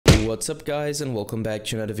What's up guys, and welcome back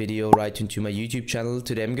to another video right into my YouTube channel.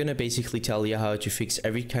 Today I'm gonna basically tell you how to fix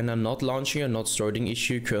every kind of not launching or not starting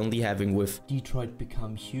issue you're currently having with Detroit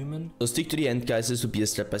Become Human. So stick to the end guys, this will be a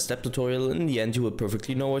step-by-step tutorial, and in the end you will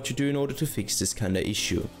perfectly know what to do in order to fix this kind of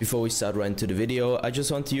issue. Before we start right into the video, I just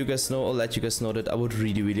want to let you guys know that I would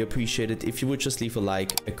really appreciate it if you would just leave a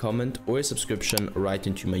like, a comment or a subscription right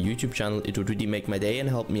into my YouTube channel. It would really make my day and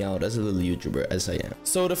help me out as a little YouTuber as I am.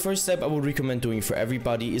 So the first step I would recommend doing for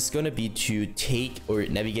everybody is gonna be to take or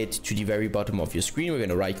navigate to the very bottom of your screen. We're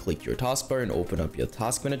gonna right click your taskbar and open up your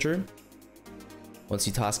task manager. Once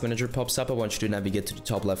the task manager pops up, I want you to navigate to the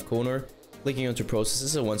top left corner, clicking onto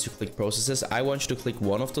processes. And once you click processes, I want you to click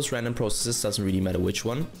one of those random processes, doesn't really matter which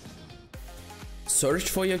one. Search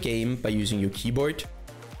for your game by using your keyboard.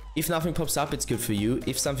 If nothing pops up, it's good for you.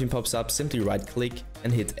 If something pops up, simply right click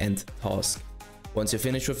and hit end task. Once you're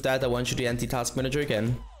finished with that, I want you to end the task manager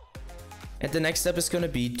again. And the next step is going to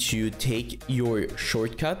be to take your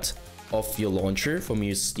shortcut of your launcher from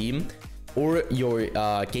your Steam or your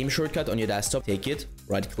game shortcut on your desktop. Take it,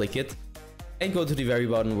 right click it, and go to the very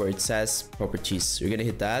bottom where it says properties. So you're going to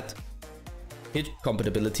hit that, hit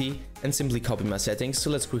compatibility, and simply copy my settings. So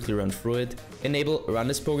let's quickly run through it. Enable run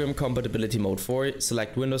this program compatibility mode 4,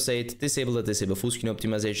 select Windows 8, disable the disable full screen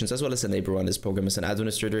optimizations, as well as enable run this program as an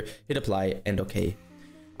administrator, hit apply and OK.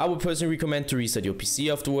 I would personally recommend to reset your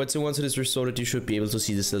PC afterwards, and once it is restored, you should be able to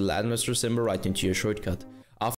see this little administrator symbol right into your shortcut.